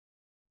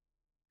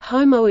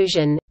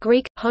Homoousion,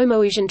 Greek,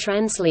 homoousion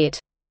translate.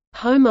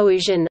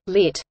 Homoousion,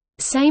 lit.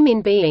 Same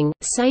in being,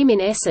 same in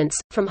essence,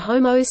 from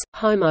homos,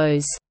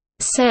 homos,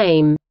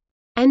 same,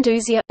 and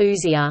ousia,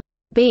 ousia,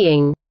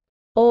 being,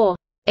 or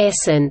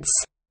essence,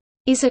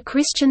 is a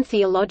Christian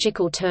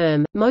theological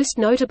term, most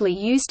notably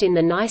used in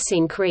the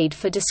Nicene Creed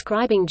for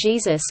describing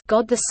Jesus,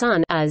 God the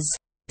Son, as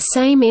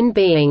same in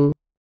being,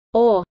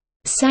 or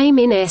same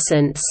in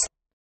essence,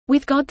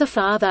 with God the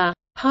Father.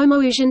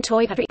 Homoousion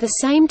toi. The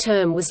same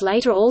term was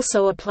later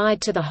also applied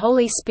to the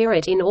Holy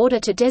Spirit in order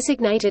to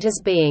designate it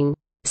as being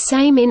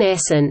same in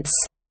essence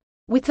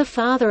with the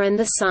Father and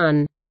the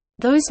Son.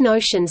 Those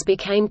notions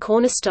became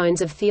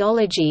cornerstones of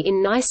theology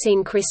in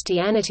Nicene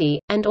Christianity,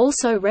 and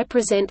also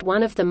represent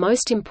one of the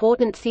most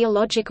important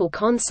theological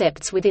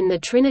concepts within the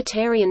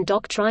Trinitarian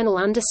doctrinal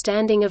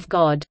understanding of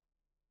God.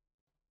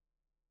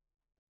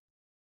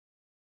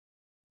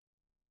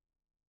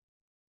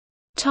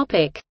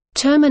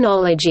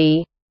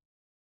 Terminology.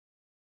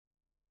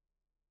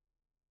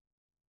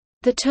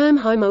 The term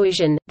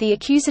homoousion, the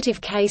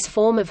accusative case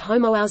form of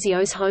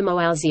homoousios,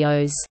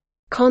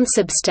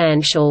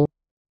 consubstantial,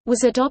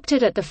 was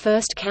adopted at the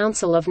First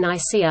Council of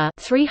Nicaea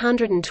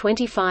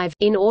 325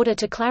 in order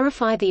to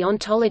clarify the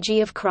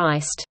ontology of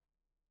Christ.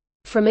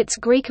 From its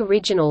Greek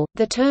original,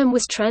 the term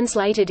was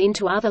translated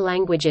into other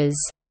languages.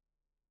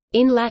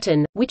 In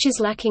Latin, which is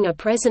lacking a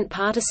present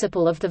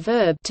participle of the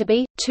verb to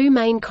be, two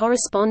main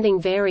corresponding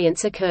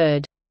variants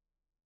occurred.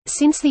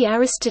 Since the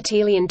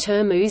Aristotelian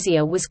term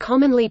ousia was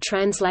commonly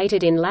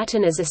translated in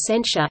Latin as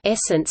essentia,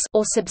 essence,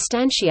 or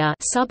substantia,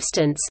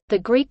 substance, the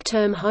Greek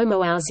term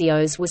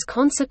homoousios was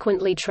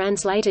consequently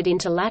translated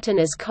into Latin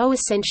as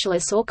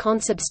coessentialis or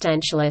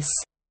consubstantialis.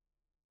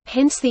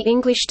 Hence the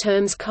English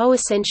terms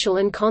coessential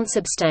and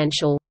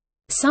consubstantial.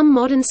 Some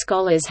modern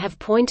scholars have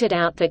pointed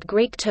out that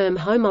Greek term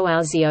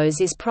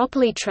homoousios is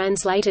properly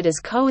translated as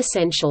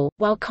coessential,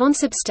 while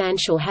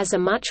consubstantial has a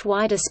much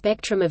wider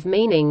spectrum of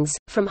meanings.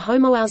 From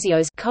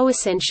homoousios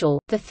coessential,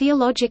 the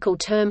theological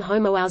term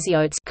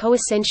homoousiotes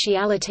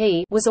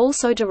coessentiality was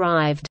also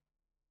derived.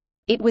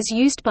 It was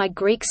used by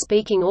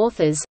Greek-speaking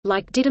authors,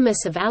 like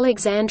Didymus of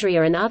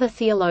Alexandria and other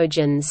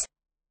theologians.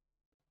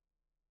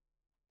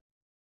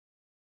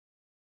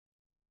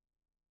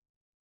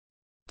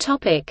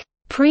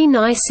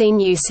 Pre-Nicene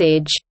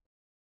usage.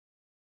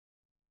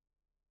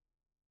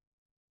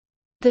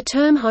 The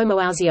term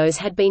homoousios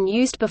had been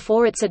used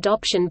before its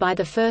adoption by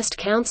the First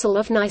Council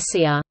of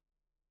Nicaea.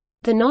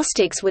 The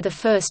Gnostics were the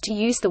first to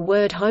use the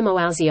word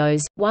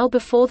homoousios, while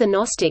before the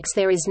Gnostics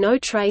there is no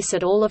trace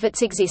at all of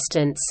its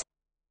existence.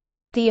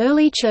 The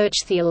early Church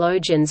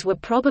theologians were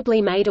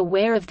probably made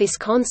aware of this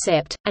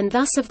concept, and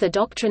thus of the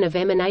doctrine of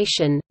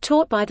emanation,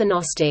 taught by the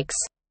Gnostics.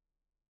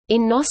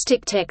 In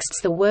Gnostic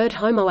texts the word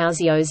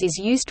homoousios is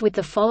used with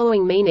the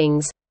following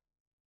meanings: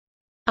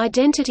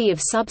 identity of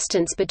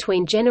substance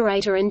between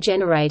generator and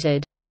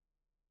generated,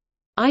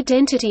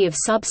 identity of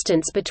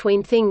substance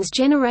between things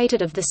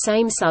generated of the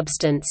same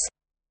substance,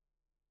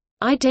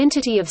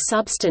 identity of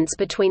substance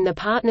between the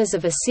partners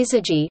of a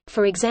syzygy.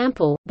 For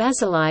example,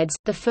 Basilides,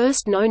 the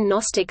first known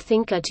Gnostic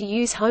thinker to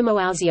use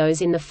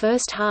homoousios in the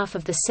first half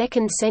of the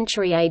 2nd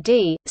century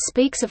AD,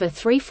 speaks of a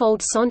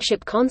threefold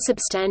sonship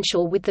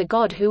consubstantial with the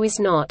God who is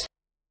not.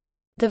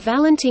 The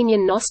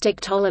Valentinian Gnostic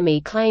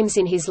Ptolemy claims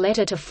in his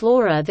letter to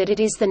Flora that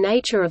it is the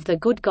nature of the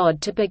good God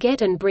to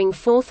beget and bring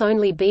forth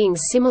only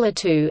beings similar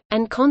to,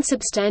 and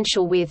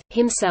consubstantial with,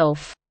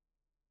 himself.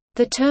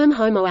 The term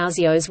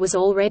homoousios was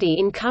already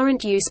in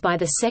current use by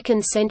the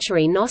 2nd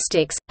century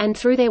Gnostics, and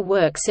through their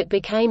works it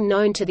became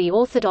known to the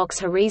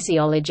Orthodox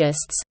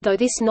heresiologists, though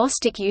this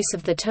Gnostic use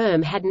of the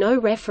term had no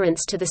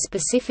reference to the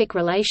specific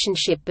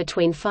relationship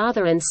between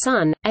Father and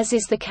Son, as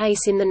is the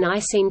case in the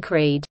Nicene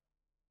Creed.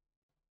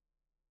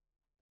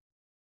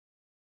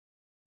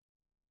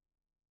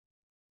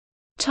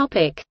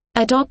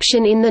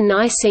 Adoption in the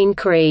Nicene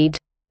Creed.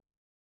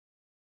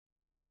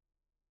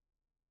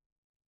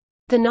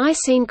 The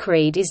Nicene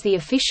Creed is the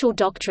official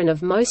doctrine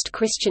of most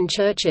Christian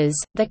churches,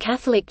 the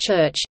Catholic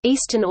Church,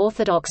 Eastern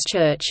Orthodox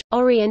Church,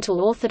 Oriental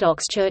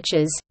Orthodox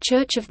Churches,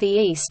 Church of the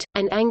East,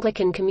 and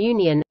Anglican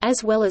Communion,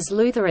 as well as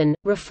Lutheran,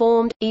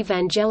 Reformed,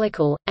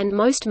 Evangelical, and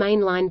most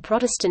mainline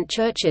Protestant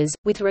churches,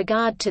 with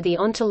regard to the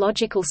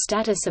ontological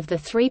status of the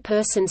three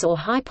persons or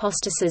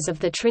hypostases of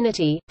the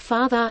Trinity,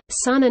 Father,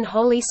 Son and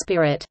Holy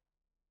Spirit.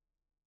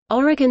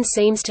 Origen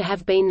seems to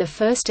have been the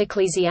first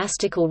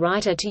ecclesiastical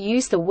writer to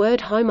use the word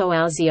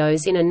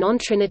homoousios in a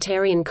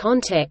non-Trinitarian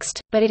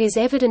context, but it is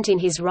evident in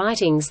his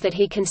writings that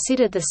he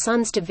considered the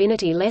Son's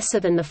divinity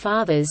lesser than the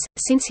Father's,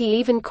 since he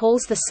even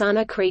calls the Son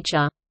a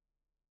creature.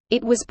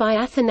 It was by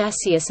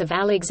Athanasius of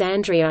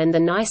Alexandria and the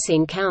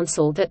Nicene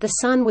Council that the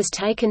Son was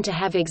taken to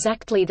have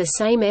exactly the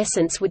same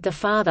essence with the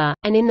Father,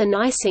 and in the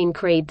Nicene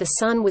Creed the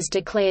Son was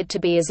declared to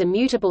be as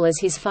immutable as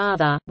his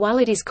Father. While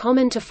it is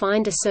common to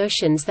find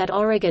assertions that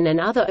Origen and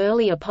other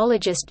early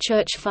apologist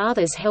church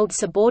fathers held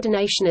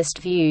subordinationist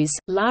views,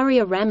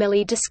 Laria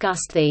Ramelli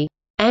discussed the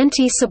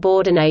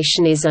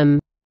anti-subordinationism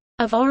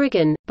of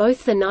Origen.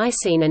 Both the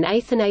Nicene and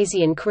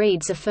Athanasian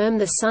creeds affirm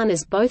the Son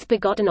as both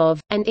begotten of,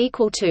 and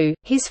equal to,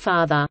 his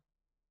Father.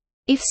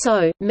 If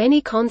so, many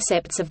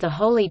concepts of the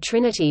Holy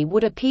Trinity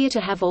would appear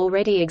to have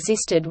already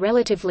existed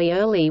relatively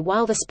early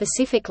while the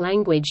specific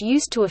language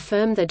used to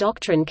affirm the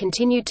doctrine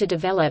continued to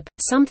develop.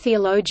 Some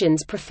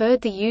theologians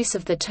preferred the use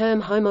of the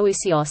term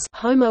homoousios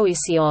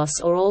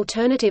or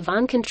alternative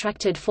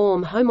uncontracted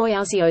form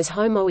homoousios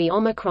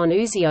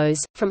homoi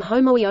from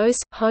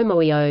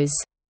homoios,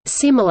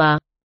 similar,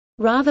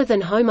 rather than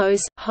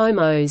homos,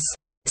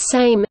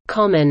 same,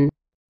 common,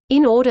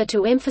 in order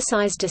to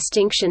emphasize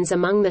distinctions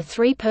among the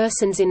three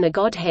persons in the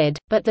Godhead,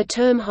 but the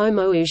term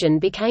Homoousion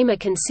became a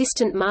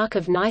consistent mark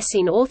of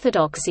Nicene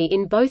orthodoxy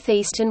in both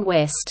East and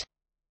West.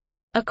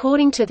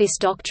 According to this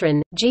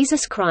doctrine,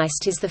 Jesus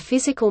Christ is the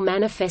physical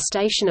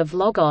manifestation of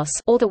Logos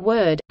or the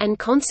Word, and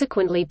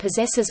consequently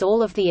possesses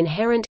all of the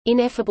inherent,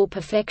 ineffable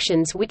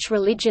perfections which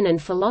religion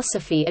and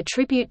philosophy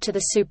attribute to the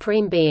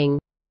Supreme Being.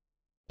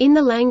 In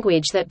the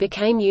language that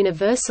became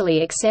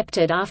universally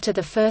accepted after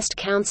the First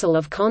Council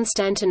of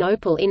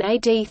Constantinople in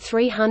AD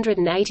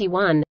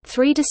 381,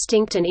 three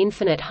distinct and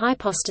infinite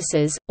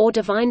hypostases, or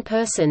divine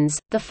persons,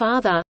 the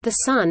Father, the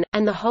Son,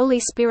 and the Holy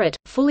Spirit,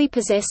 fully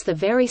possess the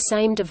very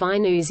same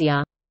divine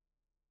ousia.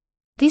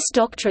 This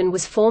doctrine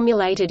was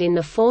formulated in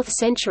the 4th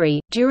century,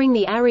 during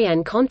the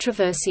Arian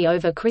controversy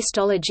over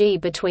Christology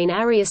between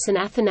Arius and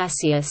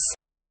Athanasius.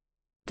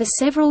 The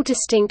several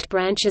distinct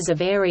branches of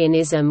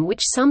Arianism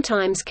which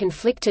sometimes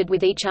conflicted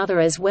with each other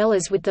as well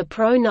as with the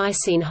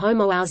pro-Nicene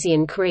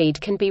Homoousian creed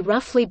can be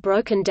roughly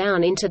broken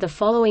down into the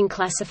following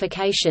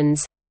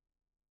classifications.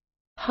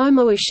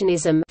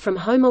 Homoousionism from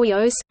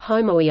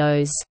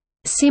homoios,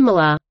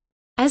 similar,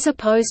 as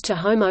opposed to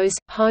homos,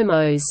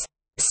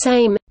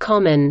 same,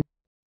 common,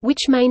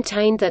 which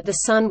maintained that the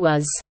Son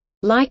was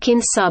like in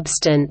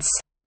substance,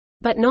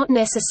 but not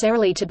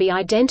necessarily to be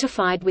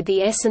identified with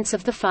the essence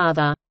of the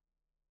Father.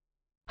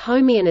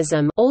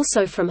 Homoianism,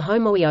 also from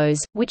homoios,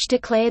 which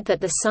declared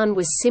that the Son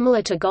was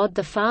similar to God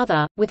the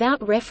Father,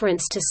 without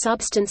reference to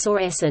substance or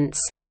essence.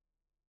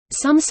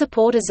 Some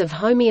supporters of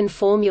Homoian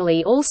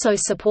formulae also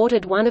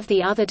supported one of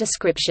the other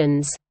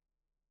descriptions.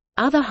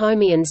 Other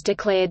Homoians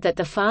declared that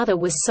the Father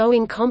was so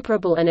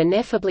incomparable and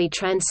ineffably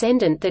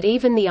transcendent that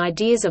even the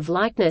ideas of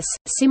likeness,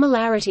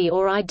 similarity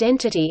or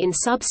identity in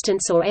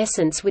substance or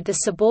essence with the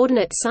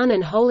subordinate Son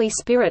and Holy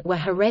Spirit were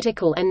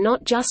heretical and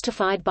not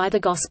justified by the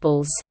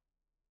Gospels.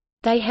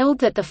 They held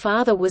that the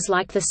Father was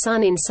like the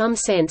Son in some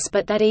sense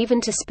but that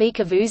even to speak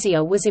of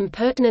ousia was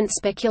impertinent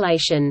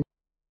speculation.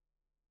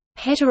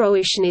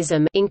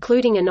 Heteroousionism,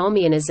 including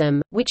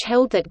anomianism, which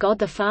held that God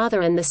the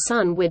Father and the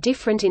Son were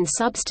different in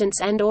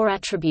substance and or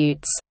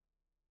attributes.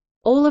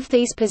 All of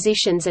these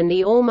positions and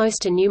the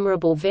almost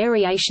innumerable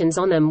variations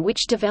on them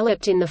which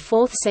developed in the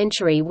 4th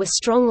century were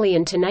strongly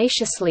and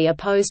tenaciously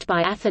opposed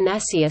by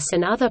Athanasius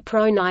and other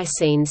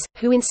pro-Nicenes,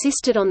 who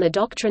insisted on the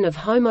doctrine of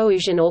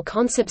homoousion or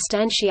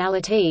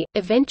consubstantiality,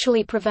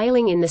 eventually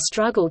prevailing in the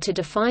struggle to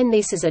define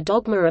this as a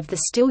dogma of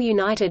the still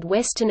united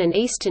Western and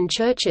Eastern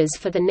churches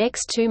for the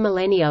next 2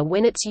 millennia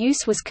when its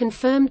use was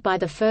confirmed by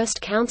the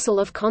First Council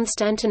of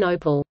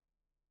Constantinople.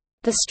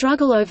 The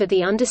struggle over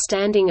the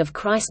understanding of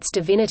Christ's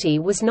divinity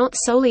was not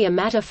solely a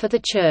matter for the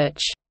Church.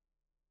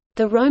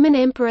 The Roman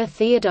Emperor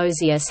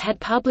Theodosius had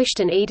published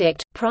an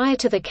edict, prior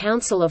to the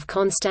Council of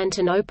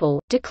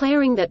Constantinople,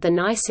 declaring that the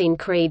Nicene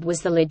Creed was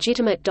the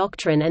legitimate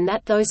doctrine and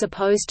that those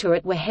opposed to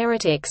it were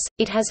heretics.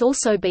 It has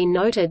also been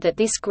noted that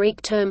this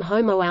Greek term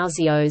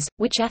homoousios,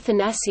 which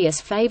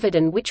Athanasius favored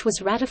and which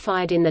was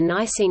ratified in the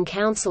Nicene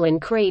Council and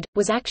Creed,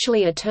 was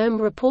actually a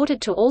term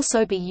reported to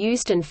also be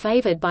used and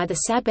favored by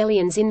the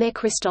Sabellians in their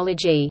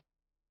Christology.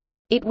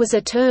 It was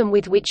a term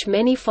with which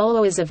many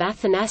followers of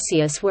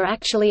Athanasius were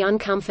actually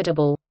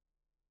uncomfortable.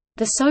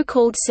 The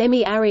so-called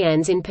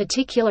semi-Arians in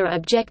particular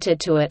objected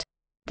to it.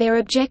 Their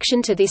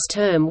objection to this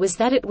term was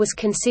that it was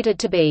considered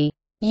to be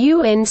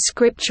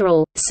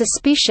unscriptural,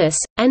 suspicious,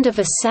 and of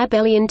a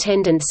Sabellian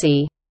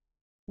tendency.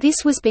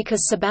 This was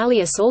because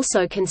Sabellius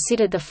also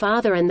considered the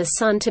Father and the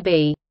Son to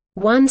be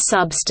one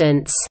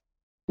substance,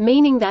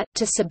 meaning that,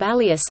 to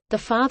Sabellius, the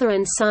Father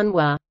and Son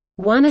were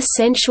one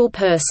essential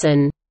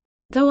person,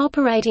 though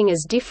operating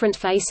as different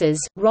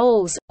faces,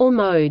 roles, or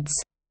modes.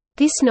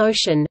 This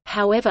notion,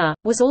 however,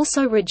 was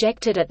also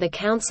rejected at the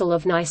Council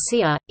of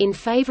Nicaea, in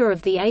favor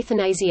of the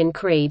Athanasian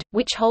Creed,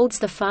 which holds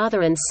the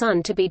Father and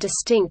Son to be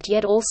distinct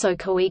yet also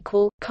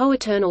co-equal,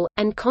 co-eternal,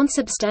 and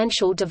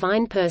consubstantial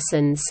divine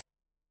persons.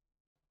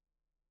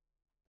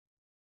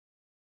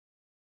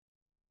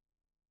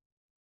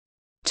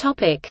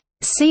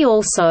 See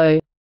also: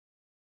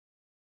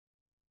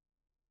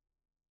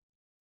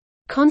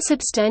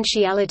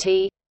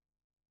 consubstantiality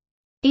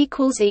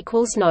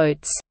 ==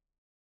 Notes